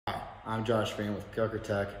I'm Josh Fan with Kooker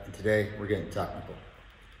Tech, and today we're getting technical.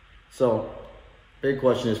 So, big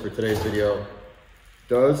question is for today's video,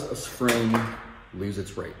 does a spring lose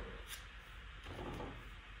its rate?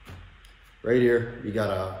 Right here, you got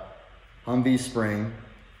a Humvee spring.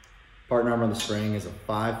 Part number on the spring is a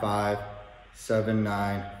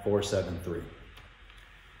 5579473.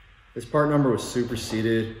 This part number was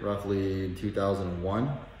superseded roughly in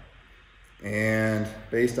 2001. And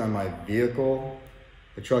based on my vehicle,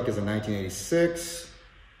 the truck is a 1986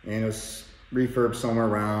 and it was refurbed somewhere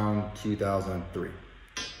around 2003.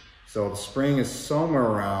 So the spring is somewhere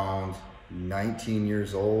around 19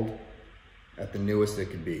 years old at the newest it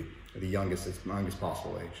could be, the youngest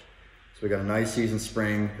possible age. So we got a nice seasoned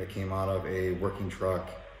spring that came out of a working truck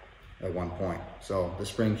at one point. So the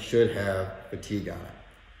spring should have fatigue on it.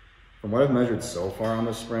 From what I've measured so far on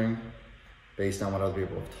this spring, based on what other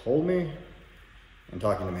people have told me, and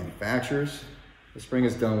talking to manufacturers, the spring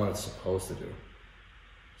has done what it's supposed to do.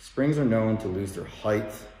 Springs are known to lose their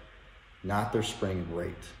height, not their spring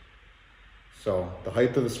rate. So the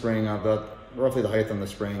height of the spring, roughly the height on the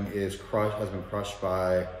spring has been crushed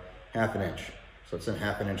by ½ an inch. So it's a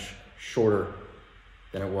 ½ an inch shorter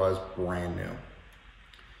than it was brand new. When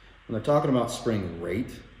they're talking about spring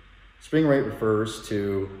rate refers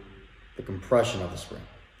to the compression of the spring.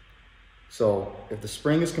 So if the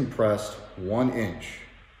spring is compressed 1 inch,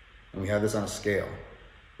 and we have this on a scale,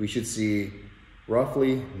 we should see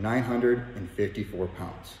roughly 954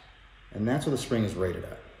 pounds. And that's what the spring is rated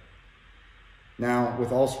at. Now,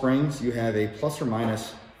 with all springs, you have a plus or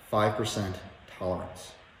minus 5%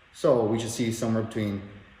 tolerance. So we should see somewhere between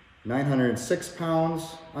 906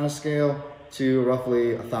 pounds on a scale to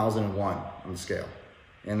roughly 1,001 on the scale.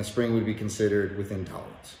 And the spring would be considered within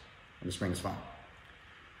tolerance, and the spring is fine.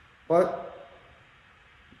 But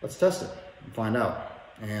let's test it and find out.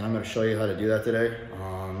 And I'm going to show you how to do that today.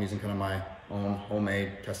 Using kind of my own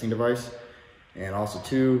homemade testing device. And also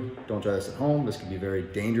too, don't try this at home. This can be very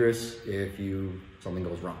dangerous if something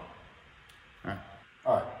goes wrong. All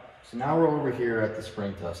right, so now we're over here at the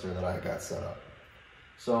spring tester that I got set up.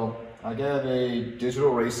 So I have a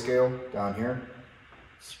digital race scale down here,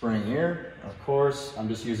 spring here. Of course, I'm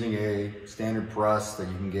just using a standard press that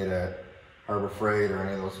you can get at Harbor Freight or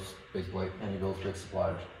any of those big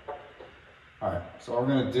suppliers. All right, so what we're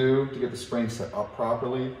gonna do to get the spring set up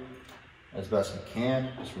properly as best we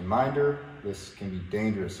can, just a reminder, this can be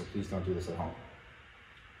dangerous, so please don't do this at home.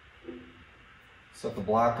 Set the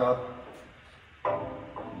block up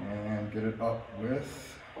and get it up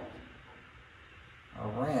with a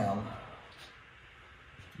ram.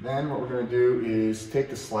 Then what we're gonna do is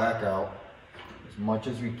take the slack out as much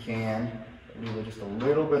as we can, leave just a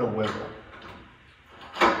little bit of wiggle.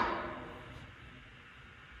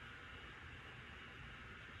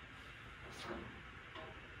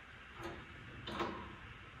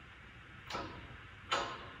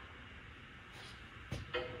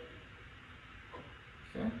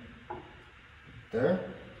 There.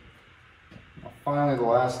 Now finally, the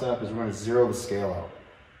last step is we're going to zero the scale out.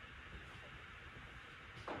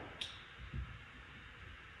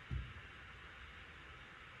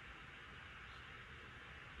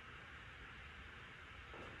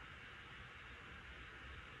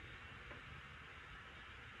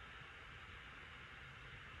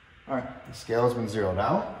 All right, the scale has been zeroed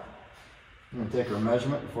out. I'm going to take our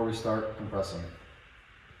measurement before we start compressing it.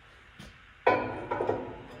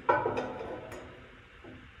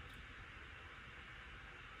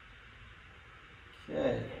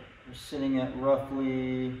 Okay, we're sitting at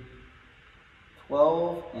roughly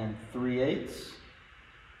 12 3/8.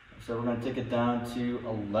 So we're going to take it down to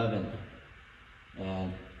 11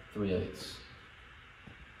 3/8.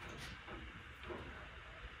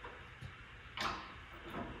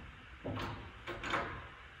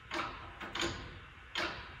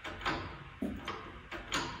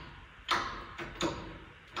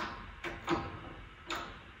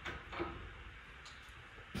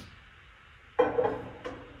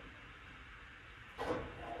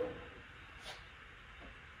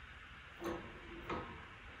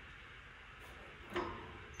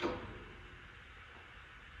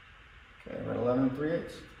 Okay, we're at 11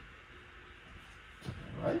 3/8.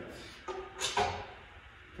 All right.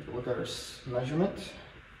 Take a look at our measurement.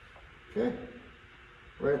 Okay,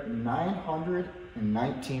 we're at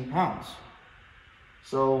 919 pounds.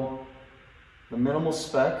 So the minimal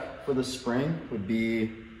spec for the spring would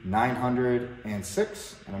be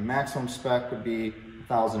 906, and a maximum spec would be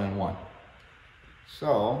 1,001. So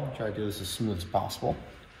I'll try to do this as smooth as possible.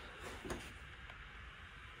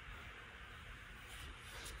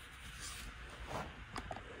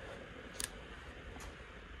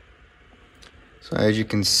 So as you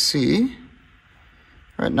can see,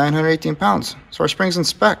 we're at 918 pounds. So our spring's in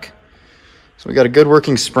spec. So we got a good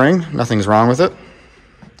working spring. Nothing's wrong with it.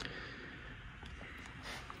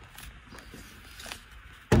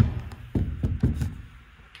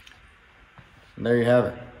 And there you have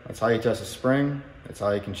it. That's how you test a spring. That's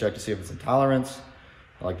how you can check to see if it's in tolerance.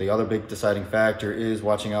 Like the other big deciding factor is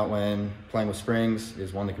watching out when playing with springs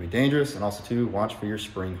is one that can be dangerous, and also two, watch for your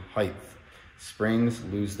spring height. Springs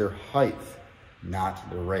lose their height, not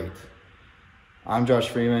their rate. I'm Josh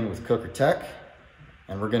Freeman with Kooker Tech,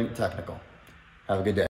 and we're getting technical. Have a good day.